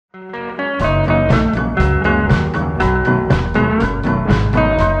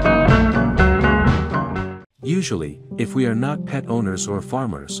Usually, if we are not pet owners or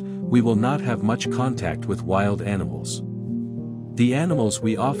farmers, we will not have much contact with wild animals. The animals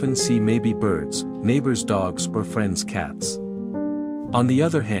we often see may be birds, neighbors' dogs or friends' cats. On the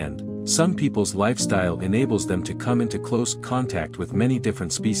other hand, some people's lifestyle enables them to come into close contact with many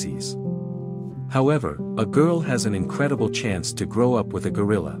different species. However, a girl has an incredible chance to grow up with a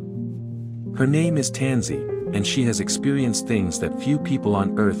gorilla. Her name is Tansy, and she has experienced things that few people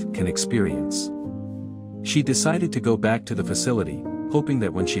on Earth can experience. She decided to go back to the facility, hoping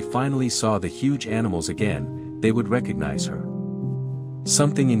that when she finally saw the huge animals again, they would recognize her.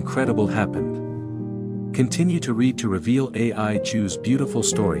 Something incredible happened. Continue to read to reveal AI Jew's beautiful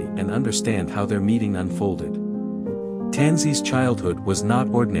story and understand how their meeting unfolded. Tansy's childhood was not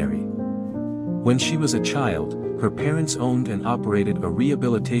ordinary. When she was a child, her parents owned and operated a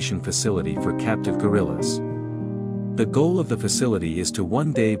rehabilitation facility for captive gorillas. The goal of the facility is to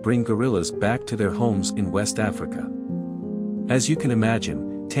one day bring gorillas back to their homes in West Africa. As you can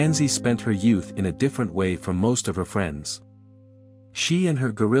imagine, Tansy spent her youth in a different way from most of her friends. She and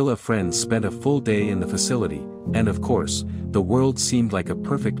her gorilla friends spent a full day in the facility, and of course, the world seemed like a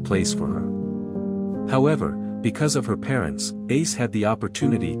perfect place for her. However, because of her parents, Ace had the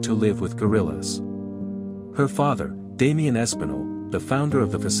opportunity to live with gorillas. Her father, Damien Espinal, the founder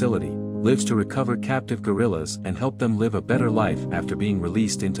of the facility, lives to recover captive gorillas and help them live a better life after being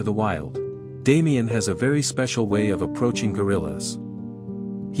released into the wild. Damien has a very special way of approaching gorillas.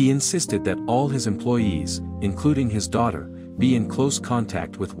 He insisted that all his employees, including his daughter, be in close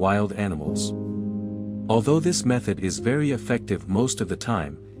contact with wild animals. Although this method is very effective most of the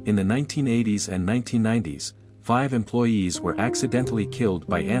time, in the 1980s and 1990s, 5 employees were accidentally killed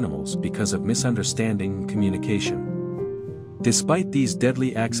by animals because of misunderstanding and communication. Despite these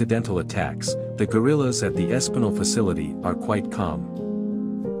deadly accidental attacks, the gorillas at the Espinal facility are quite calm.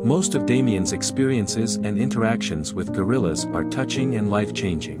 Most of Damien's experiences and interactions with gorillas are touching and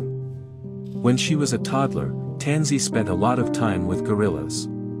life-changing. When she was a toddler, Tansy spent a lot of time with gorillas.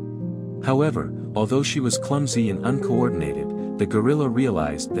 However, although she was clumsy and uncoordinated, the gorilla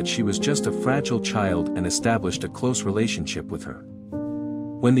realized that she was just a fragile child and established a close relationship with her.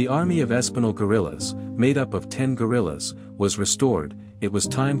 When the army of Espinal gorillas, made up of 10 gorillas, was restored, it was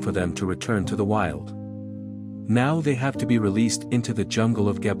time for them to return to the wild. Now they have to be released into the jungle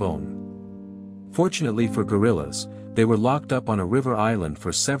of Gabon. Fortunately for gorillas, they were locked up on a river island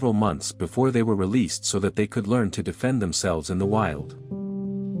for several months before they were released so that they could learn to defend themselves in the wild.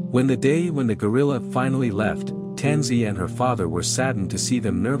 When the gorilla finally left, Tansy and her father were saddened to see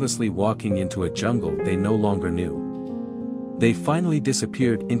them nervously walking into a jungle they no longer knew. They finally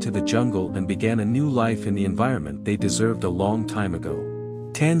disappeared into the jungle and began a new life in the environment they deserved a long time ago.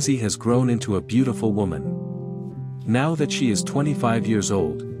 Tansy has grown into a beautiful woman. Now that she is 25 years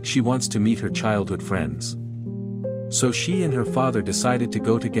old, she wants to meet her childhood friends. So she and her father decided to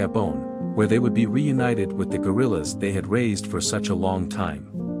go to Gabon, where they would be reunited with the gorillas they had raised for such a long time.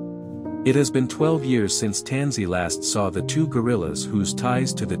 It has been 12 years since Tansy last saw the 2 gorillas whose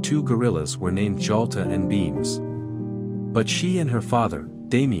ties to the 2 gorillas were named Jalta and Beams. But she and her father,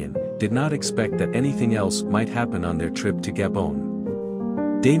 Damien, did not expect that anything else might happen on their trip to Gabon.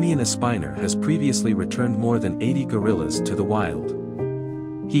 Damien Espiner has previously returned more than 80 gorillas to the wild.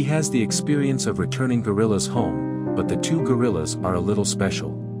 He has the experience of returning gorillas home, but the 2 gorillas are a little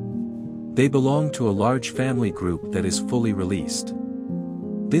special. They belong to a large family group that is fully released.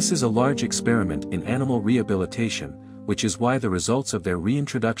 This is a large experiment in animal rehabilitation, which is why the results of their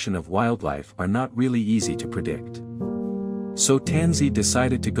reintroduction of wildlife are not really easy to predict. So Tansy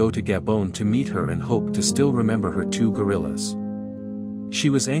decided to go to Gabon to meet her and hope to still remember her 2 gorillas. She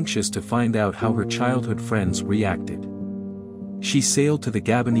was anxious to find out how her childhood friends reacted. She sailed to the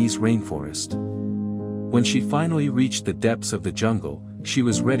Gabonese rainforest. When she finally reached the depths of the jungle, she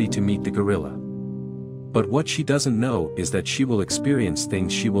was ready to meet the gorilla. But what she doesn't know is that she will experience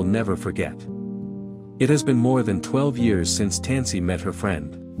things she will never forget. It has been more than 12 years since Tansy met her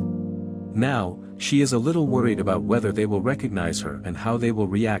friend. Now, she is a little worried about whether they will recognize her and how they will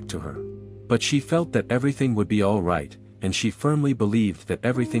react to her. But she felt that everything would be all right, and she firmly believed that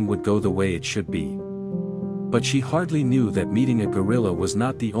everything would go the way it should be. But she hardly knew that meeting a gorilla was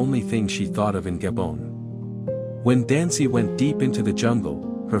not the only thing she thought of in Gabon. When Tansy went deep into the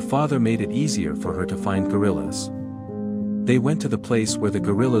jungle, her father made it easier for her to find gorillas. They went to the place where the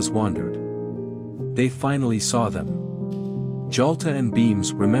gorillas wandered. They finally saw them. Jalta and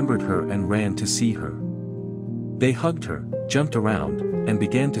Beams remembered her and ran to see her. They hugged her, jumped around, and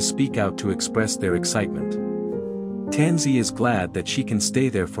began to speak out to express their excitement. Tansy is glad that she can stay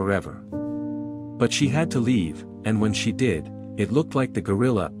there forever. But she had to leave, and when she did, it looked like the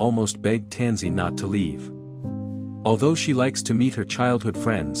gorilla almost begged Tansy not to leave. Although she likes to meet her childhood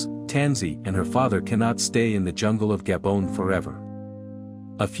friends, Tansy and her father cannot stay in the jungle of Gabon forever.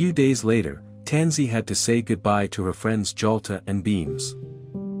 A few days later, Tansy had to say goodbye to her friends Jalta and Beams.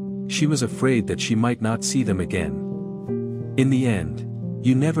 She was afraid that she might not see them again. In the end,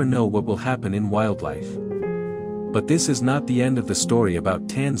 you never know what will happen in wildlife. But this is not the end of the story about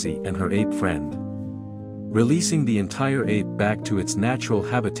Tansy and her ape friend. Releasing the entire ape back to its natural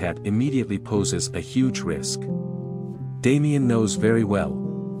habitat immediately poses a huge risk. Damien knows very well.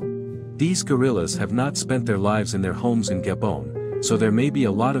 These gorillas have not spent their lives in their homes in Gabon, so there may be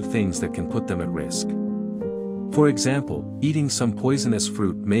a lot of things that can put them at risk. For example, eating some poisonous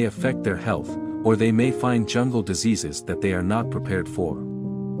fruit may affect their health, or they may find jungle diseases that they are not prepared for.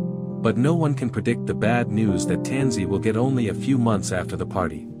 But no one can predict the bad news that Tansy will get only a few months after the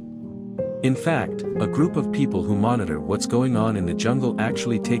party. In fact, a group of people who monitor what's going on in the jungle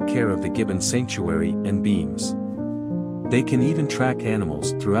actually take care of the gibbon sanctuary and Beams. They can even track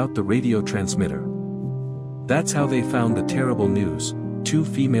animals throughout the radio transmitter. That's how they found the terrible news: 2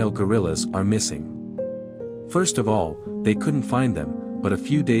 female gorillas are missing. First of all, they couldn't find them, but a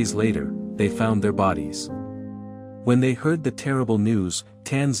few days later, they found their bodies. When they heard the terrible news,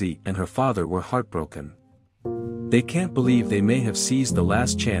 Tansy and her father were heartbroken. They can't believe they may have seized the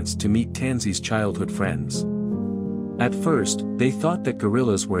last chance to meet Tansy's childhood friends. At first, they thought that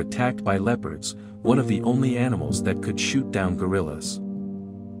gorillas were attacked by leopards, one of the only animals that could shoot down gorillas.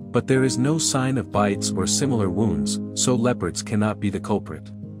 But there is no sign of bites or similar wounds, so leopards cannot be the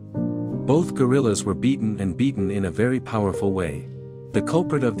culprit. Both gorillas were beaten in a very powerful way. The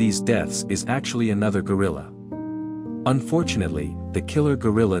culprit of these deaths is actually another gorilla. Unfortunately, the killer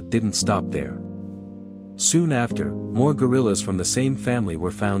gorilla didn't stop there. Soon after, more gorillas from the same family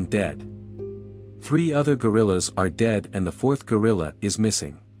were found dead. 3 other gorillas are dead and the 4th gorilla is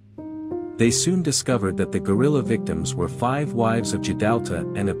missing. They soon discovered that the gorilla victims were 5 wives of Jadalta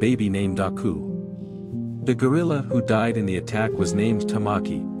and a baby named Aku. The gorilla who died in the attack was named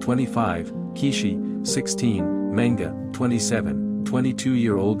Tamaki, 25, Kishi, 16, Manga, 27,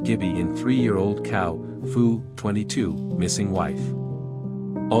 22-year-old Gibi and 3-year-old cow, Fu, 22, missing wife.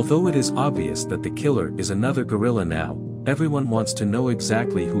 Although it is obvious that the killer is another gorilla now, everyone wants to know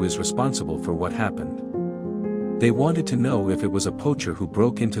exactly who is responsible for what happened. They wanted to know if it was a poacher who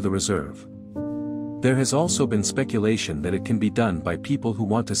broke into the reserve. There has also been speculation that it can be done by people who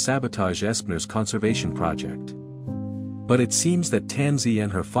want to sabotage Espner's conservation project. But it seems that Tansy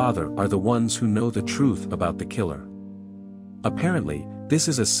and her father are the ones who know the truth about the killer. Apparently, this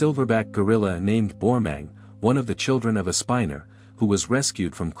is a silverback gorilla named Bormang, one of the children of a spiner, who was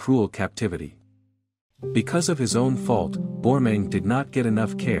rescued from cruel captivity. Because of his own fault, Bormang did not get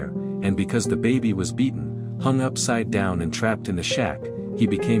enough care, and because the baby was beaten, hung upside down and trapped in the shack, he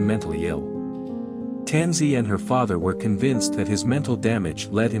became mentally ill. Tansy and her father were convinced that his mental damage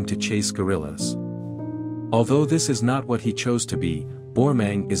led him to chase gorillas. Although this is not what he chose to be,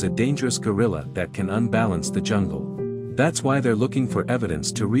 Bormang is a dangerous gorilla that can unbalance the jungle. That's why they're looking for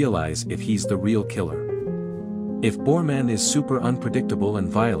evidence to realize if he's the real killer. If Bormang is super unpredictable and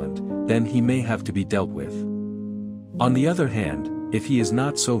violent, then he may have to be dealt with. On the other hand, if he is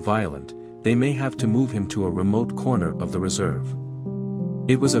not so violent, they may have to move him to a remote corner of the reserve.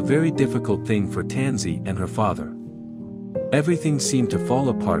 It was a very difficult thing for Tansy and her father. Everything seemed to fall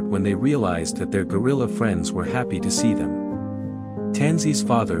apart when they realized that their gorilla friends were happy to see them. Tansy's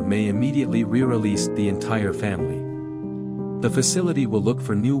father may immediately re-release the entire family. The facility will look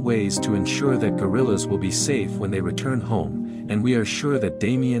for new ways to ensure that gorillas will be safe when they return home, and we are sure that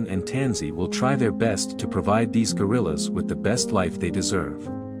Damien and Tansy will try their best to provide these gorillas with the best life they deserve.